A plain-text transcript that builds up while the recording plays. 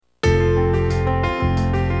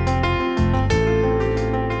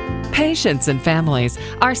Patients and families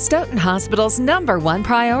are Stoughton Hospital's #1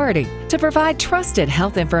 priority. To provide trusted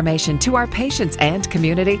health information to our patients and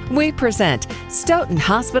community, we present Stoughton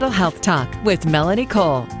Hospital Health Talk with Melanie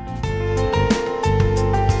Cole.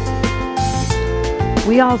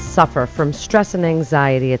 We all suffer from stress and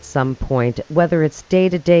anxiety at some point, whether it's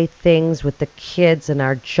day-to-day things with the kids and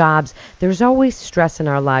our jobs. There's always stress in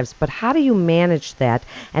our lives, but how do you manage that?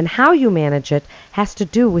 And how you manage it has to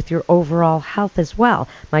do with your overall health as well.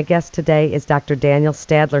 My guest today is Dr. Daniel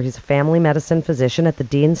Stadler. He's a family medicine physician at the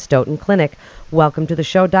Dean Stoughton Clinic. Welcome to the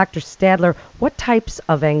show, Dr. Stadler. What types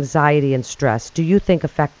of anxiety and stress do you think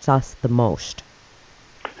affects us the most?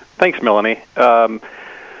 Thanks, Melanie.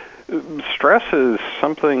 Stress is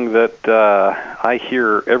something that I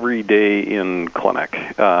hear every day in clinic.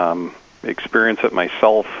 Experience it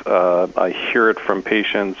myself. I hear it from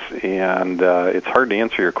patients, and it's hard to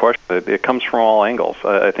answer your question. It comes from all angles.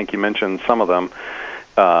 I think you mentioned some of them.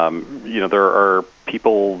 There are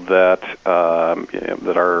people that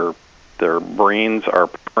their brains are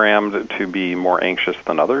programmed to be more anxious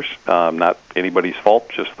than others. Not anybody's fault,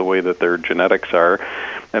 just the way that their genetics are.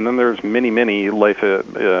 And then there's many life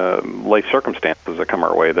circumstances that come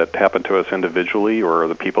our way that happen to us individually, or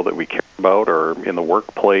the people that we care about, or in the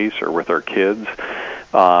workplace, or with our kids.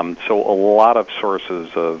 So a lot of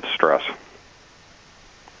sources of stress.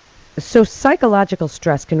 So psychological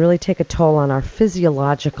stress can really take a toll on our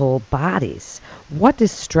physiological bodies. What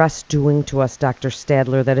is stress doing to us, Dr.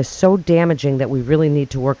 Stadler, that is so damaging that we really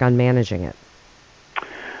need to work on managing it?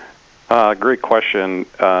 Great question.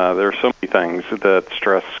 There are so many things that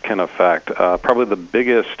stress can affect. Probably the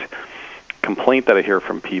biggest complaint that I hear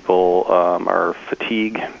from people are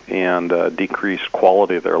fatigue and decreased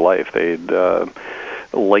quality of their life. They'd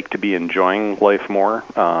like to be enjoying life more.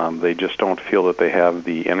 They just don't feel that they have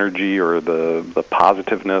the energy or the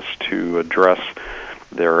positiveness to address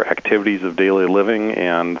their activities of daily living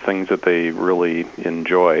and things that they really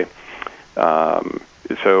enjoy.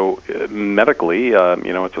 So medically,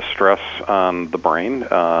 it's a stress on the brain.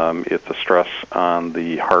 It's a stress on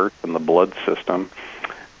the heart and the blood system.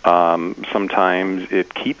 Sometimes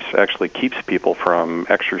it actually keeps people from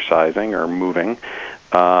exercising or moving.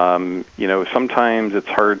 Sometimes it's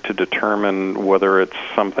hard to determine whether it's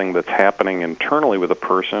something that's happening internally with a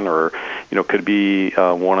person, or, could be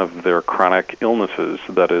one of their chronic illnesses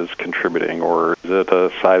that is contributing, or is it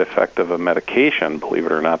a side effect of a medication, believe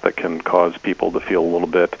it or not, that can cause people to feel a little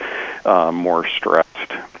bit more stressed.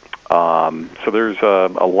 So there's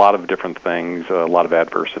a lot of different things, a lot of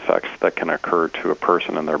adverse effects that can occur to a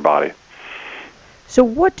person and their body. So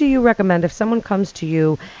what do you recommend if someone comes to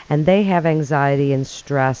you and they have anxiety and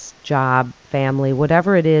stress, job, family,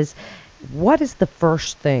 whatever it is? What is the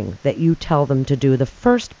first thing that you tell them to do, the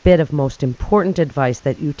first bit of most important advice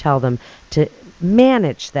that you tell them to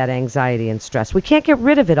manage that anxiety and stress? We can't get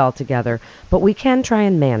rid of it altogether, but we can try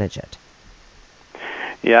and manage it.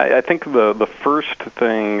 Yeah, I think the first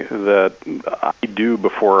thing that I do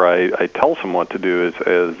before I tell someone what to do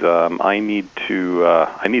is I need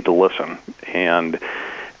to listen. And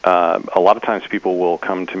a lot of times people will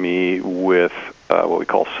come to me with what we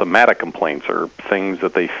call somatic complaints, or things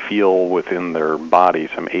that they feel within their body,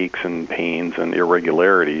 some aches and pains and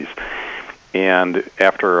irregularities. And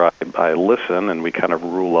after I listen and we kind of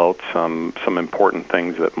rule out some important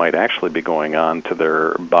things that might actually be going on to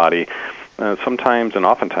their body, sometimes and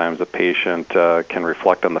oftentimes the patient can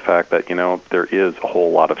reflect on the fact that, there is a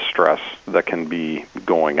whole lot of stress that can be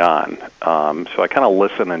going on. So I kind of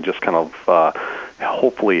listen and just kind of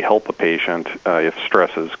hopefully help the patient, if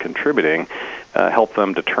stress is contributing, help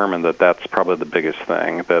them determine that that's probably the biggest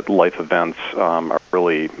thing, that life events are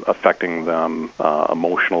really affecting them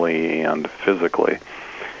emotionally and physically.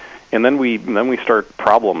 And then we start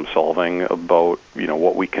problem solving about,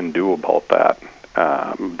 what we can do about that.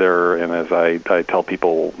 And as I tell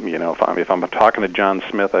people, if I'm talking to John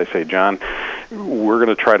Smith, I say, John, we're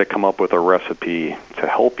going to try to come up with a recipe to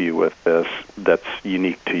help you with this that's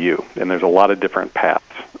unique to you. And there's a lot of different paths.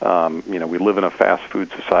 We live in a fast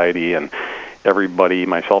food society, and everybody,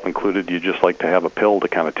 myself included, you just like to have a pill to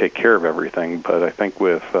kind of take care of everything. But I think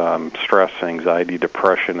with stress, anxiety,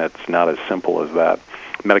 depression, it's not as simple as that.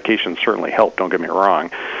 Medications certainly help, don't get me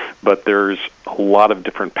wrong, but there's a lot of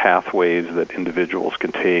different pathways that individuals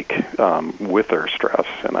can take with their stress.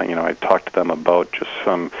 And I talk to them about just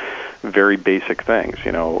some very basic things,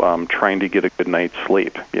 trying to get a good night's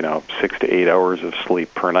sleep, 6 to 8 hours of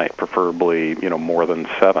sleep per night, preferably, more than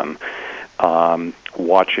 7.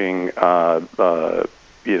 Watching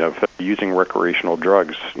if they're using recreational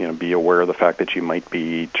drugs, be aware of the fact that you might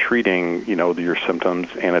be treating, your symptoms,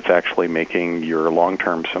 and it's actually making your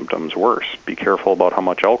long-term symptoms worse. Be careful about how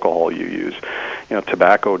much alcohol you use.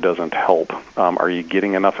 Tobacco doesn't help. Are you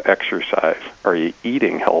getting enough exercise? Are you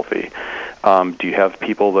eating healthy? Do you have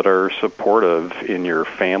people that are supportive in your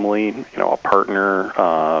family? A partner.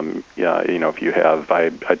 If you have, I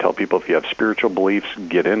tell people, if you have spiritual beliefs,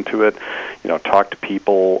 get into it. Talk to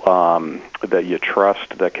people that you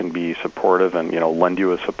trust that can be supportive and lend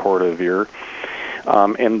you a supportive ear.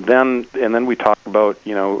 And then we talk about,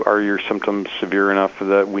 are your symptoms severe enough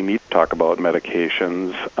that we need to talk about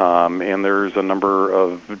medications? And there's a number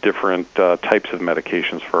of different types of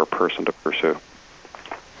medications for a person to pursue.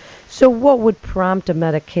 So what would prompt a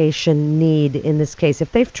medication need in this case?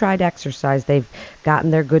 If they've tried exercise, they've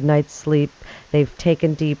gotten their good night's sleep, they've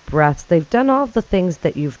taken deep breaths, they've done all the things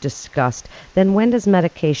that you've discussed, then when does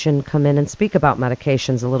medication come in? And speak about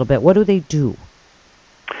medications a little bit. What do they do?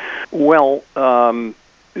 Well,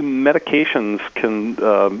 medications can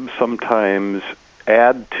sometimes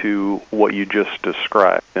add to what you just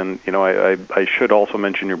described. And, I should also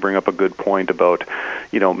mention, you bring up a good point about,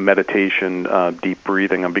 meditation, deep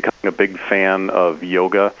breathing. I'm becoming a big fan of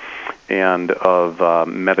yoga and of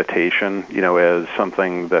meditation, as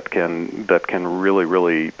something that can really,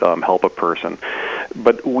 really help a person.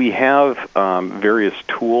 But we have various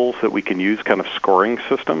tools that we can use, kind of scoring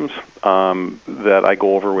systems that I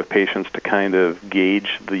go over with patients to kind of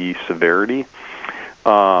gauge the severity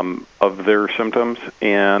of their symptoms.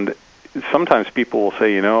 And sometimes people will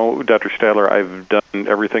say, Dr. Stadler, I've done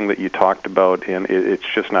everything that you talked about, and it's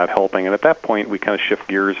just not helping. And at that point, we kind of shift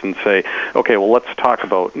gears and say, okay, well, let's talk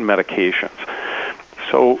about medications.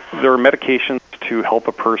 So there are medications to help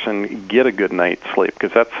a person get a good night's sleep,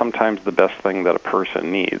 because that's sometimes the best thing that a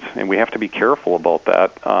person needs. And we have to be careful about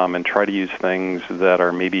that and try to use things that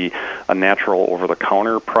are maybe a natural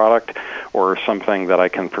over-the-counter product or something that I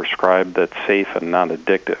can prescribe that's safe and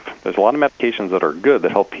non-addictive. There's a lot of medications that are good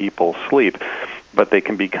that help people sleep, but they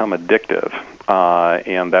can become addictive.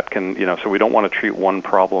 And that can, so we don't want to treat one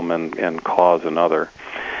problem and cause another.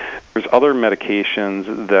 There's other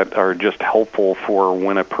medications that are just helpful for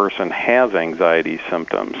when a person has anxiety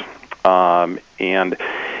symptoms. And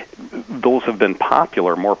those have been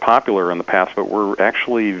more popular in the past, but we're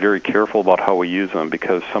actually very careful about how we use them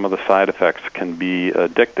because some of the side effects can be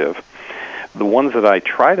addictive. The ones that I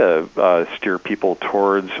try to steer people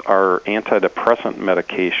towards are antidepressant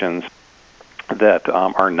medications that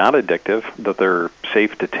are not addictive, that they're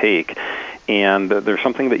safe to take, and there's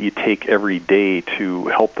something that you take every day to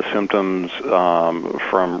help the symptoms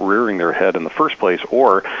from rearing their head in the first place,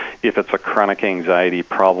 or if it's a chronic anxiety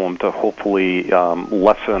problem, to hopefully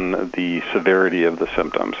lessen the severity of the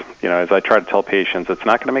symptoms. As I try to tell patients, it's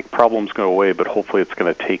not going to make problems go away, but hopefully it's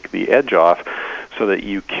going to take the edge off so that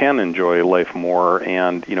you can enjoy life more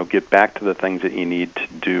and, get back to the things that you need to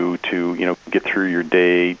do to, get through your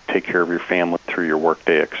day, take care of your family through your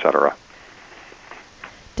workday, etc.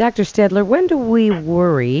 Dr. Stadler, when do we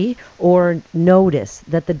worry or notice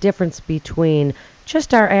that the difference between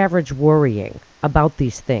just our average worrying about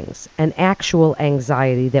these things and actual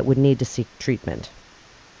anxiety that would need to seek treatment?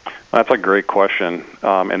 That's a great question,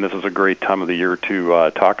 and this is a great time of the year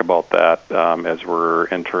to talk about that as we're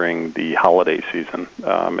entering the holiday season.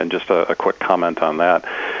 And just a quick comment on that.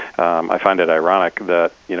 I find it ironic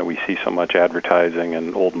that, we see so much advertising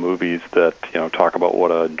and old movies that, talk about what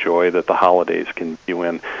a joy that the holidays can be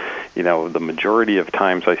when, the majority of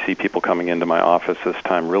times I see people coming into my office this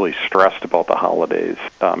time really stressed about the holidays.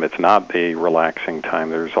 It's not a relaxing time.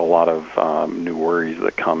 There's a lot of new worries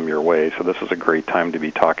that come your way. So this is a great time to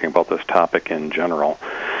be talking about this topic in general.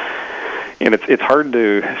 And it's hard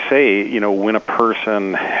to say, when a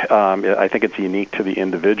person, I think it's unique to the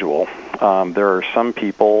individual. There are some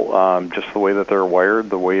people, just the way that they're wired,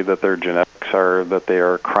 the way that their genetics are, that they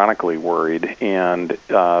are chronically worried, and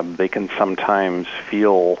they can sometimes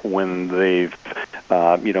feel when they've,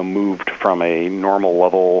 moved from a normal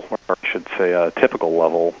level, or I should say a typical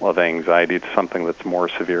level of anxiety to something that's more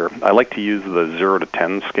severe. I like to use the 0 to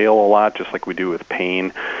 10 scale a lot, just like we do with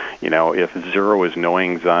pain. If 0 is no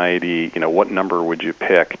anxiety, what number would you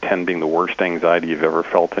pick? 10 being the worst anxiety you've ever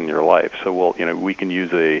felt in your life. So, we can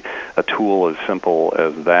use a tool as simple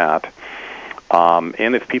as that.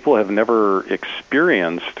 And if people have never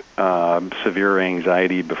experienced severe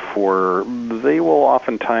anxiety before, they will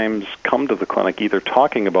oftentimes come to the clinic either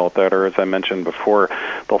talking about that, or as I mentioned before,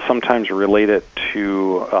 they'll sometimes relate it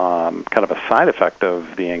to kind of a side effect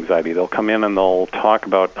of the anxiety. They'll come in and they'll talk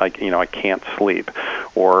about, I can't sleep,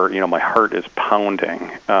 or my heart is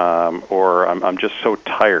pounding, or I'm just so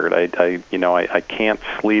tired. I can't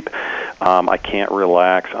sleep. I can't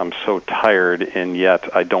relax. I'm so tired, and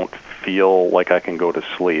yet I don't feel like I can go to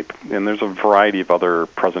sleep. And there's a variety of other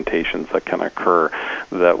presentations that can occur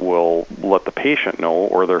that will let the patient know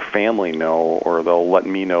or their family know, or they'll let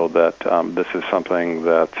me know that this is something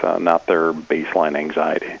that's not their baseline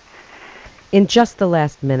anxiety. In just the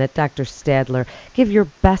last minute, Dr. Stadler, give your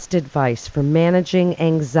best advice for managing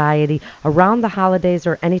anxiety around the holidays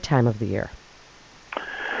or any time of the year.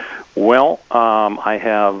 Well, I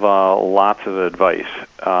have lots of advice.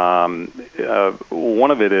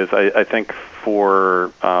 One of it is, I think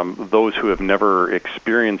for those who have never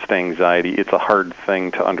experienced anxiety, it's a hard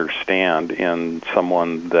thing to understand in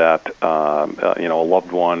someone that, a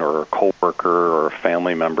loved one or a coworker or a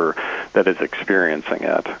family member that is experiencing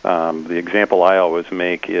it. The example I always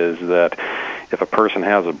make is that if a person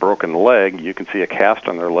has a broken leg, you can see a cast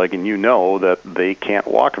on their leg and you know that they can't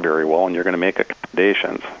walk very well, and you're going to make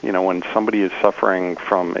accommodations. When somebody is suffering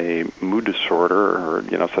from a mood disorder or,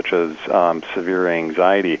 such as severe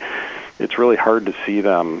anxiety, it's really hard to see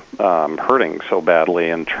them hurting so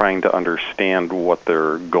badly and trying to understand what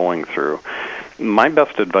they're going through. My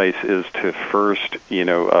best advice is to first,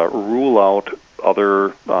 rule out other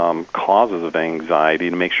causes of anxiety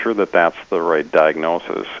to make sure that that's the right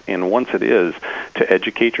diagnosis. And once it is, to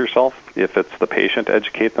educate yourself. If it's the patient,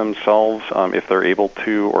 educate themselves if they're able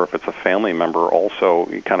to, or if it's a family member, also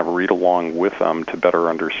kind of read along with them to better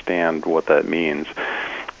understand what that means.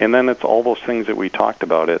 And then it's all those things that we talked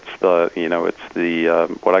about. It's the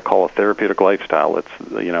what I call a therapeutic lifestyle. Let's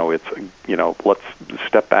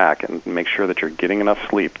step back and make sure that you're getting enough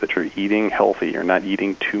sleep, that you're eating healthy, you're not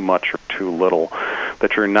eating too much or too little,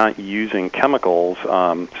 that you're not using chemicals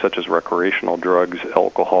such as recreational drugs,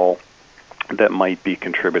 alcohol, that might be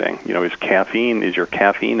contributing. Is your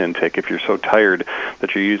caffeine intake, if you're so tired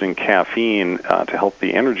that you're using caffeine to help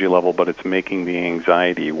the energy level, but it's making the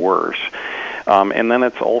anxiety worse. And then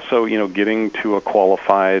it's also, getting to a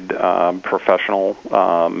qualified professional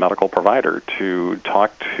medical provider to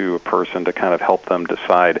talk to a person to kind of help them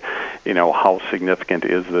decide, how significant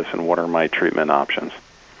is this and what are my treatment options.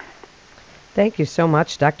 Thank you so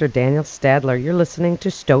much, Dr. Daniel Stadler. You're listening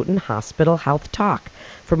to Stoughton Hospital Health Talk.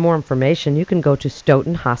 For more information, you can go to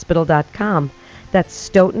stoughtonhospital.com. That's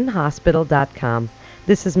stoughtonhospital.com.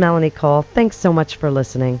 This is Melanie Cole. Thanks so much for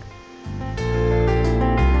listening.